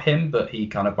about him, but he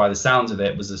kind of, by the sounds of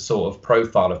it, was a sort of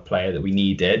profile of player that we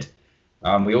needed.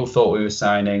 We all thought we were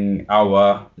signing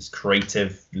this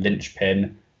creative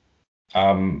linchpin.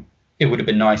 It would have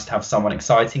been nice to have someone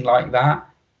exciting like that.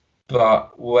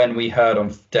 But when we heard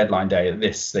on deadline day that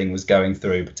this thing was going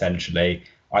through potentially,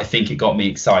 I think it got me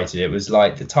excited. It was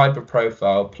like the type of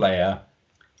profile player,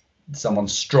 someone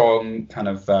strong, kind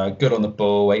of good on the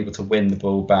ball, able to win the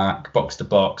ball back, box to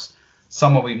box,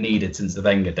 someone we've needed since the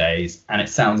Wenger days. And it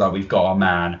sounds like we've got our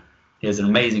man. He has an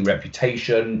amazing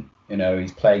reputation. You know,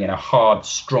 he's playing in a hard,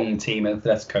 strong team at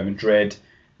Atletico Madrid.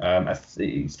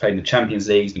 He's played in the Champions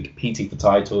League. He's been competing for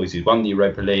titles. He's won the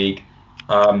Europa League.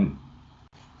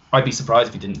 I'd be surprised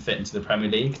if he didn't fit into the Premier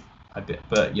League.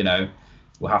 But, you know,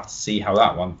 we'll have to see how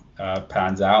that one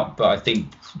pans out. But I think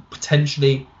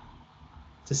potentially,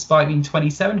 despite being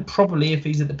 27, probably if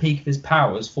he's at the peak of his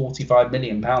powers, £45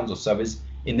 million or so is,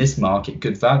 in this market,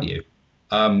 good value.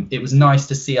 It was nice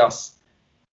to see us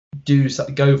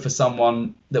go for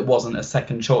someone that wasn't a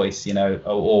second choice, you know,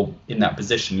 or in that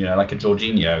position, you know, like a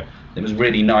Jorginho. It was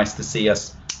really nice to see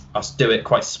us do it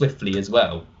quite swiftly as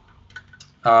well.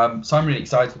 So I'm really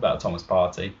excited about Thomas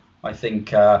Partey. I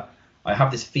think I have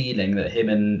this feeling that him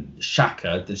and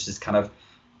Xhaka, there's just kind of,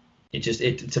 it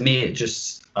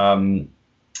just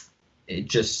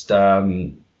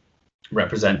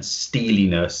represents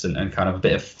steeliness and kind of a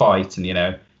bit of fight, and, you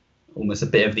know, almost a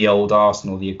bit of the old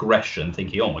Arsenal, the aggression,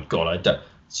 thinking, oh my God,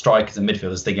 strikers and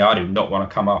midfielders thinking, I do not want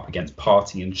to come up against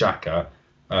Partey and Xhaka.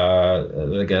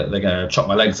 They're going to chop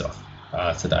my legs off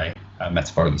today,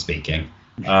 metaphorically speaking.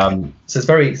 So it's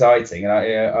very exciting. And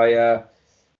I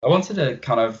wanted to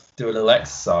kind of do a little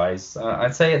exercise.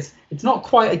 I'd say it's not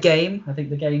quite a game. I think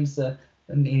the game's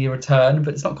need a return,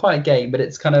 but it's not quite a game. But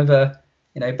it's kind of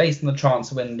based on the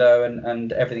transfer window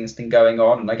and everything that's been going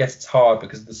on. And I guess it's hard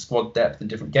because of the squad depth in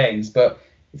different games. But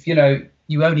if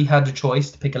you only had a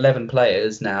choice to pick 11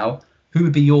 players now, who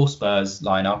would be your Spurs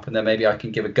lineup? And then maybe I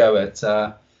can give a go at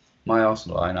my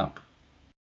Arsenal lineup.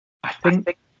 I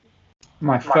think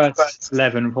my first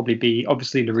 11 would probably be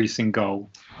obviously Lloris in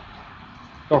goal,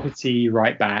 Doherty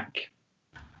right back,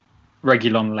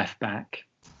 Reguilon left back.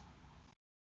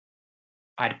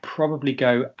 I'd probably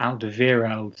go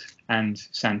Alderweireld and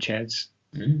Sanchez.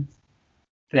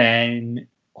 Then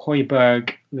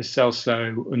Højbjerg, Lo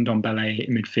Celso, Ndombele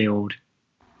in midfield,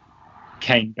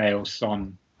 Kane, Bale,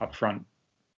 Son up front.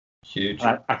 Huge.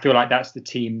 I feel like that's the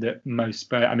team that most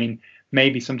Spurs. I mean,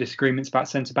 maybe some disagreements about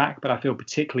centre back, but I feel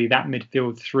particularly that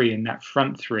midfield three and that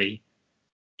front three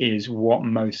is what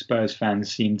most Spurs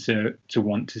fans seem to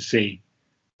want to see.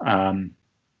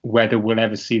 Whether we'll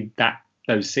ever see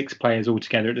those six players all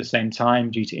together at the same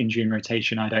time due to injury and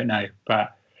rotation, I don't know,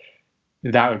 but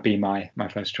that would be my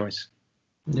first choice.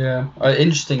 Yeah,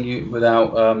 interesting you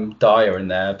without Dyer in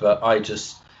there, but I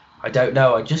don't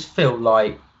know. I just feel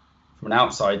like from an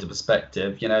outsider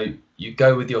perspective, you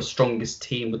go with your strongest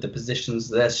team with the positions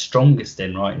they're strongest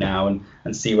in right now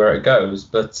and see where it goes.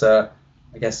 But I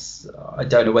guess I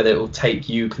don't know whether it will take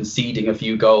you conceding a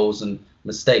few goals and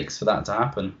mistakes for that to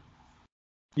happen.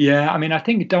 Yeah, I mean, I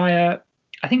think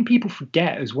people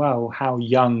forget as well how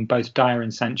young both Dyer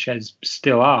and Sanchez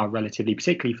still are relatively,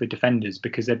 particularly for defenders,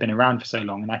 because they've been around for so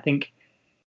long. And I think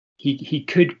he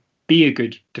could be a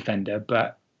good defender,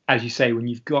 but as you say, when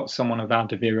you've got someone of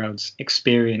Alderweireld's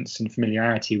experience and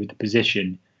familiarity with the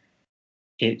position,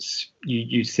 it's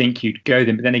you think you'd go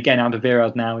them. But then again,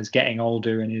 Alderweireld now is getting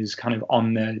older and is kind of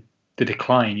on the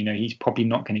decline. He's probably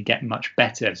not going to get much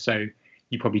better. So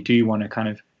you probably do want to kind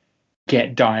of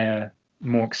get Dyer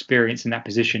more experience in that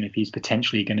position if he's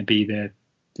potentially going to be the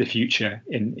future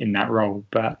in that role.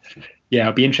 But yeah,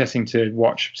 it'll be interesting to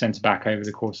watch centre back over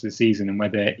the course of the season and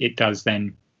whether it does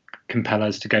then compel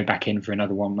us to go back in for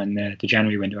another one when the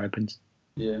January window opens.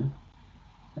 Yeah.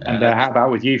 And how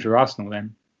about with you for Arsenal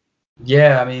then?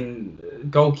 Yeah, I mean,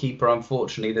 goalkeeper,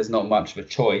 unfortunately, there's not much of a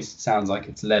choice. It sounds like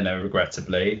it's Leno,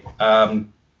 regrettably.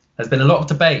 There's been a lot of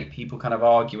debate, people kind of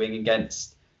arguing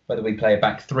against whether we play a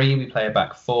back three, we play a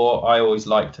back four. I always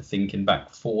like to think in back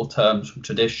four terms from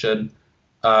tradition,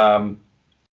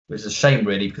 which is a shame,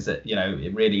 really, because it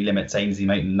really limits Ainsley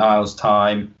Maitland-Niles'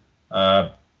 time.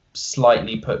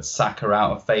 Slightly puts Saka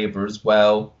out of favour as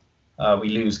well. We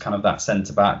lose kind of that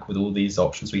centre back with all these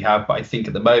options we have. But I think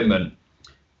at the moment,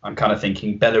 I'm kind of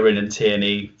thinking Bellerin and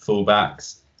Tierney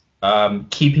fullbacks,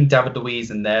 keeping David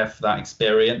Luiz in there for that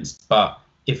experience. But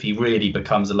if he really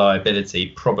becomes a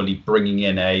liability, probably bringing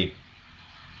in a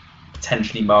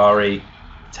potentially Mari,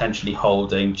 potentially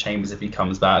Holding, Chambers if he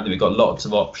comes back. Then we've got lots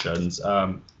of options.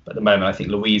 But at the moment, I think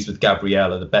Louise with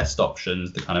Gabrielle are the best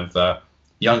options, the kind of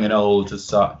young and old as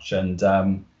such, and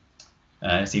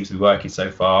it seems to be working so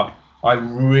far.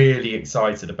 I'm really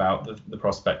excited about the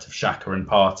prospect of Xhaka and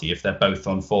Partey if they're both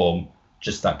on form.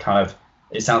 Just that kind of,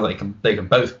 it sounds like they can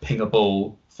both ping a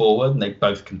ball forward and they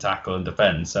both can tackle and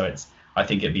defend. So I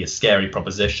think it'd be a scary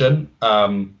proposition.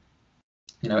 El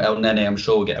Nene, I'm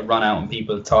sure, will get a run out and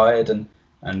people are tired,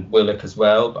 and Willock as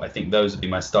well. But I think those would be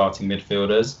my starting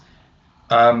midfielders.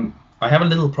 I have a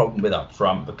little problem with up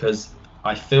front because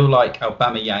I feel like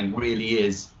Aubameyang really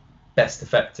is best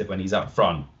effective when he's up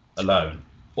front alone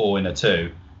or in a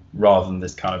two, rather than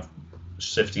this kind of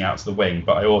shifting out to the wing.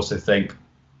 But I also think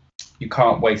you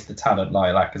can't waste the talent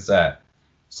like Lacazette.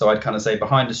 So I'd kind of say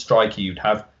behind a striker, you'd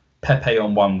have Pepe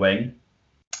on one wing,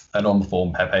 an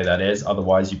on-form Pepe that is.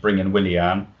 Otherwise, you bring in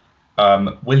Willian.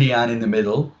 Willian in the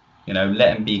middle,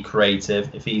 let him be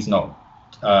creative. If he's not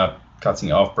cutting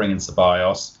it off, bring in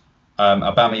Ceballos.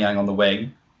 Aubameyang on the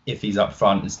wing, if he's up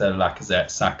front instead of Lacazette,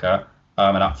 Saka,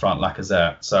 and up front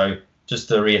Lacazette. So just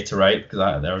to reiterate,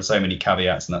 because there are so many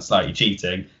caveats and that's slightly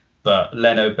cheating, but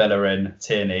Leno, Bellerin,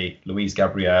 Tierney, Luis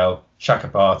Gabriel,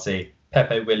 Xhaka Partey,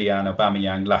 Pepe, Willian,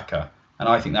 Aubameyang, Laka. And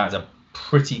I think that's a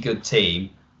pretty good team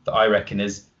that I reckon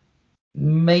is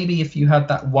maybe if you had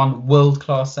that one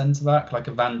world-class centre-back, like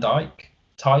a Van Dijk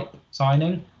type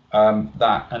signing,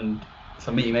 that, and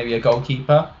for me, maybe a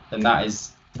goalkeeper, then that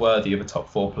is worthy of a top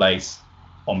four place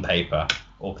on paper,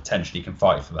 or potentially can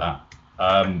fight for that.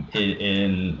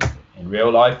 In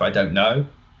real life, I don't know.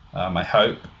 I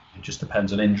hope. It just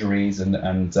depends on injuries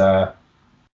and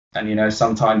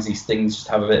sometimes these things just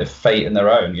have a bit of fate in their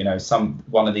own.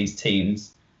 One of these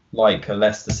teams, like a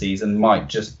Leicester season, might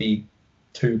just be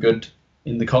too good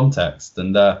in the context.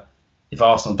 And if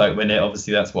Arsenal don't win it,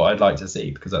 obviously that's what I'd like to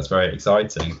see, because that's very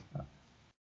exciting.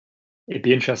 It'd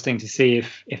be interesting to see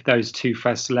if those two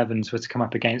first 11s were to come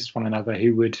up against one another,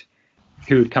 who would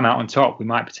come out on top. We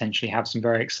might potentially have some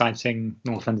very exciting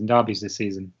North London derbies this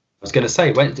season. I was going to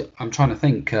say, I'm trying to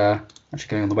think, actually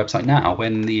going on the website now,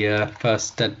 when the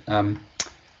first, it's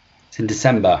in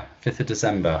December, 5th of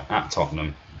December at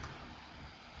Tottenham.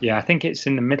 Yeah, I think it's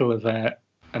in the middle of a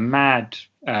mad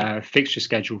fixture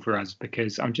schedule for us,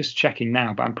 because I'm just checking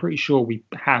now, but I'm pretty sure we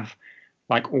have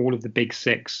like all of the big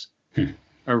six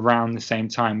around the same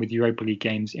time, with Europa League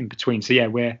games in between. So yeah,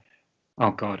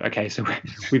 so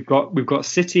we've got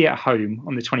City at home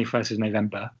on the 21st of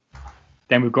November.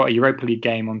 Then we've got a Europa League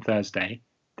game on Thursday.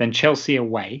 Then Chelsea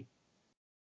away.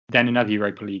 Then another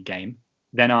Europa League game.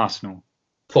 Then Arsenal.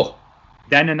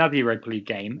 Then another Europa League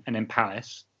game, and then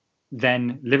Palace.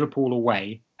 Then Liverpool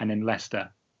away, and then Leicester.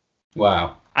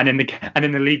 Wow. And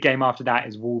then the league game after that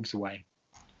is Wolves away.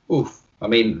 Oof. I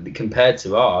mean, compared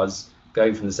to ours,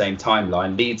 going from the same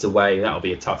timeline, Leeds away, that'll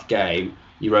be a tough game.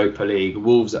 Europa League,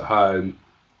 Wolves at home,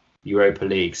 Europa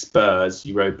League, Spurs,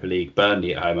 Europa League,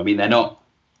 Burnley at home. I mean, they're not,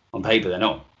 on paper, they're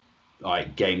not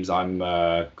like games I'm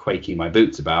quaking my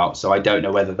boots about. So I don't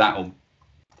know whether that will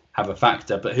have a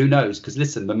factor, but who knows? Because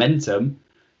listen, momentum,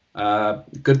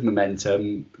 good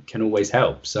momentum can always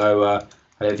help. So I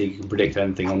don't think you can predict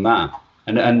anything on that.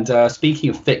 And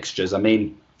speaking of fixtures, I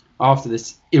mean, after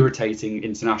this irritating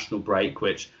international break,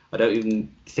 which I don't even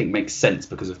think makes sense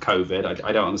because of COVID,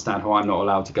 I don't understand how I'm not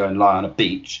allowed to go and lie on a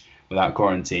beach without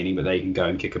quarantining, but they can go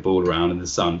and kick a ball around in the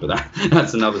sun. But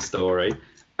that's another story.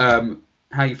 How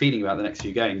are you feeling about the next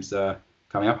few games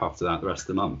coming up after that, the rest of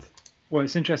the month? Well,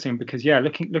 it's interesting because,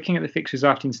 looking at the fixtures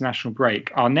after international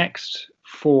break, our next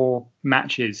 4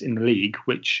 matches in the league,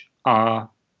 which are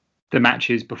the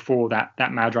matches before that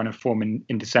mad run of form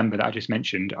in December that I just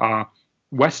mentioned, are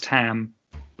West Ham,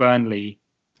 Burnley,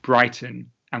 Brighton,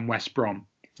 and West Brom.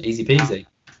 Easy peasy.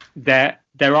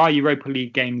 There are Europa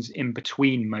League games in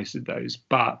between most of those,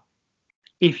 but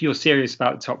if you're serious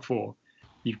about the top 4,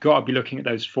 you've got to be looking at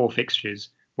those 4 fixtures: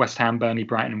 West Ham, Burnley,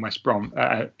 Brighton, and West Brom.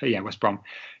 West Brom.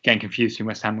 Getting confused between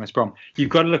West Ham and West Brom. You've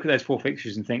got to look at those 4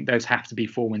 fixtures and think those have to be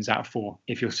 4 wins out of 4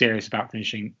 if you're serious about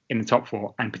finishing in the top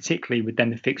 4. And particularly with then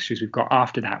the fixtures we've got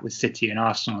after that with City and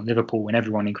Arsenal and Liverpool and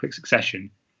everyone in quick succession,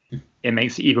 it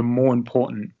makes it even more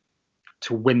important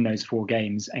to win those 4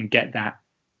 games and get that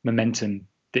momentum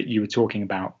that you were talking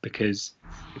about. Because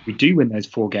if we do win those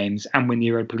 4 games and win the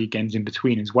Europa League games in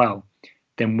between as well,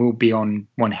 then we'll be on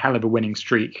one hell of a winning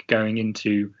streak going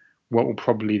into what will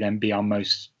probably then be our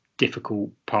most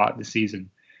difficult part of the season.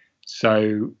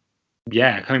 So,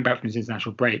 coming back from this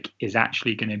international break is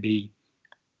actually going to be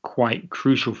quite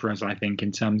crucial for us, I think,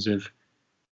 in terms of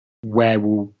where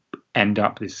we'll end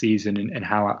up this season and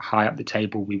how high up the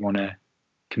table we want to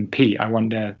compete. I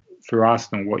wonder, for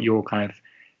Arsenal, what your kind of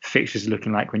fixtures are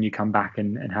looking like when you come back,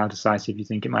 and how decisive you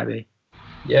think it might be.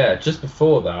 Yeah, just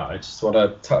before that, I just want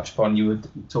to touch upon, you were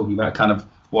talking about kind of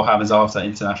what happens after that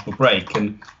international break,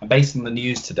 and based on the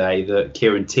news today that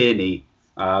Kieran Tierney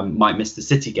might miss the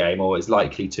City game, or is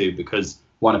likely to, because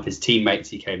one of his teammates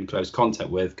he came in close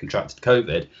contact with contracted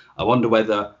COVID. I wonder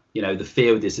whether, the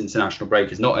fear with this international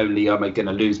break is not only am I going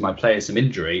to lose my player some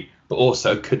injury, but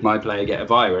also could my player get a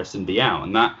virus and be out,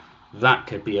 and that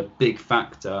could be a big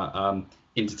factor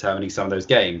in determining some of those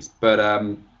games. But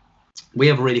we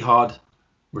have a really hard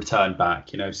return back.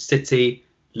 City,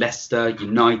 Leicester,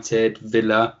 United,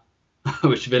 Villa,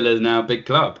 which Villa is now a big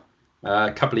club.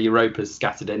 A couple of Europas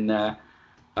scattered in there.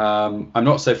 I'm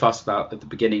not so fussed about at the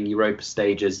beginning Europa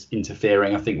stages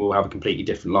interfering. I think we'll have a completely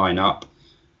different lineup.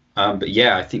 But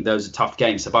yeah, I think those are tough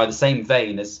games. So by the same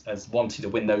vein as wanting to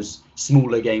win those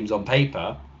smaller games on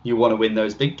paper, you want to win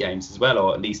those big games as well,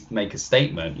 or at least make a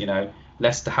statement.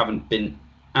 Leicester haven't been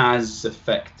as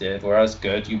effective or as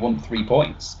good. You want 3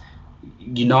 points.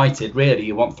 United, really,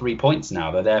 you want 3 points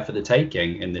now. They're there for the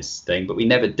taking in this thing, but we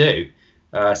never do.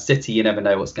 City, you never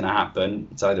know what's going to happen.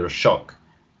 It's either a shock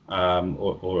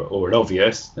or an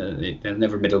obvious. There's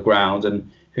never a middle ground,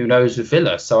 and who knows with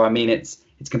Villa. So I mean, it's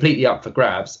completely up for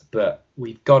grabs. But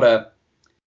we've got to,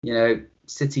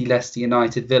 City, Leicester,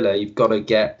 United, Villa. You've got to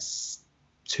get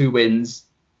 2 wins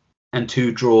and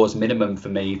 2 draws minimum for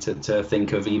me to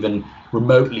think of even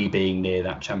remotely being near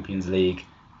that Champions League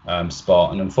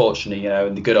spot. And unfortunately,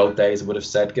 in the good old days, I would have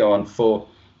said go on 4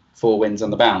 wins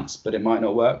on the bounce, but it might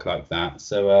not work like that.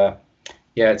 So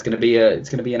yeah, it's going to be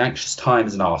an anxious time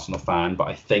as an Arsenal fan. But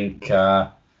I think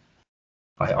I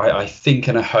think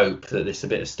and I hope that there's a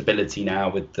bit of stability now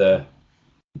with the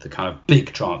kind of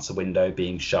big transfer window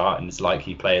being shut, and it's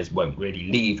likely players won't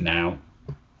really leave now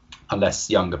unless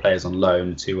younger players on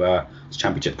loan to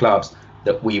Championship clubs,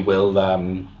 that we will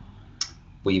have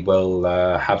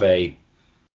a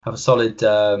solid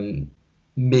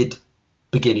mid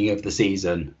beginning of the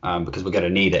season, because we're going to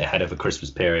need it ahead of a Christmas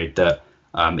period that,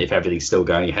 if everything's still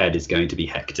going ahead, is going to be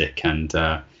hectic and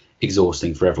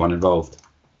exhausting for everyone involved.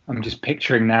 I'm just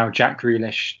picturing now Jack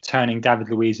Grealish turning David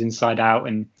Luiz inside out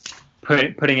and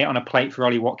putting it on a plate for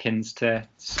Ollie Watkins to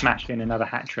smash in another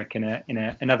hat trick in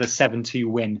another 7-2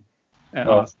 win at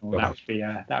Arsenal. That would be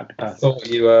perfect. I thought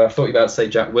you were about to say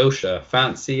Jack Wilshere.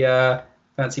 Fancy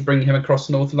bringing him across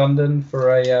North London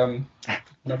for a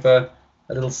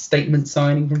little statement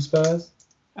signing from Spurs?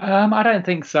 I don't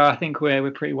think so. I think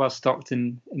we're pretty well stocked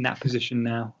in that position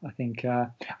now. I think.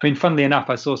 Funnily enough,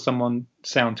 I saw someone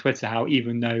say on Twitter how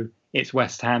even though it's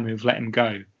West Ham who've let him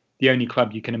go, the only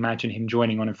club you can imagine him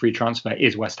joining on a free transfer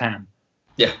is West Ham.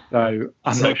 Yeah. So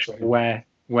I'm not sure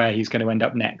where he's going to end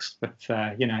up next, but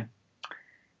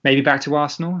maybe back to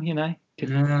Arsenal.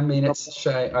 It's a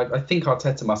shame. I think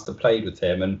Arteta must have played with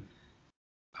him, and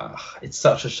it's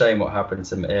such a shame what happened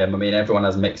to him. I mean, everyone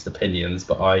has mixed opinions,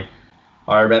 but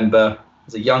I remember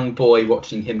as a young boy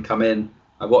watching him come in.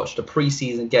 I watched a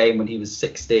pre-season game when he was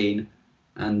 16,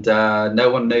 and no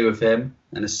one knew of him.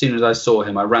 And as soon as I saw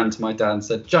him, I ran to my dad and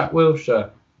said, "Jack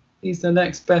Wilshere, he's the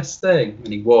next best thing."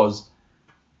 And he was.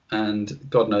 And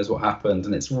God knows what happened.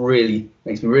 And it's really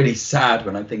makes me really sad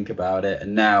when I think about it.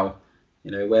 And now,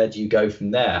 where do you go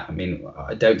from there? I mean,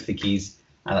 I don't think he's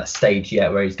at that stage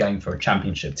yet where he's going for a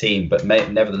championship team. But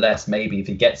nevertheless, maybe if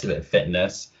he gets a bit of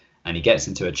fitness and he gets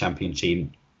into a championship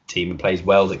team and plays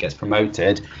well that gets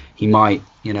promoted, he might,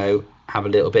 have a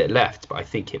little bit left. But I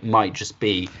think it might just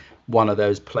be one of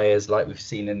those players like we've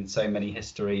seen in so many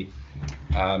history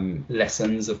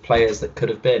lessons of players that could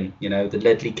have been, the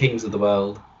Ledley Kings of the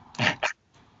world.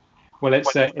 Well,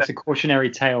 it's a cautionary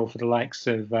tale for the likes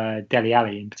of Dele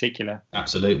Alli in particular.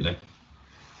 Absolutely.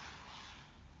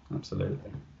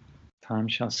 Time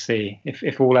shall see.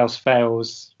 If all else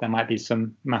fails, there might be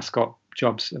some mascot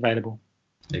jobs available.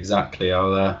 Exactly.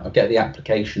 I'll get the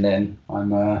application in.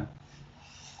 I'm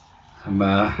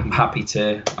happy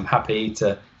to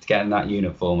get in that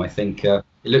uniform. I think it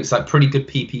looks like pretty good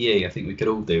PPE. I think we could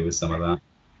all do with some of that.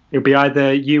 It'll be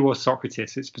either you or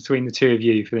Socrates. It's between the two of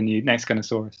you for the new next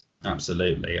Gunnosaurus.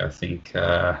 Absolutely. I think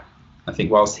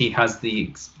whilst he has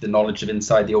the knowledge of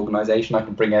inside the organisation, I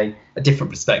can bring a different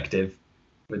perspective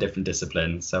with different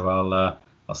disciplines. So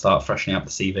I'll start freshening up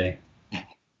the CV.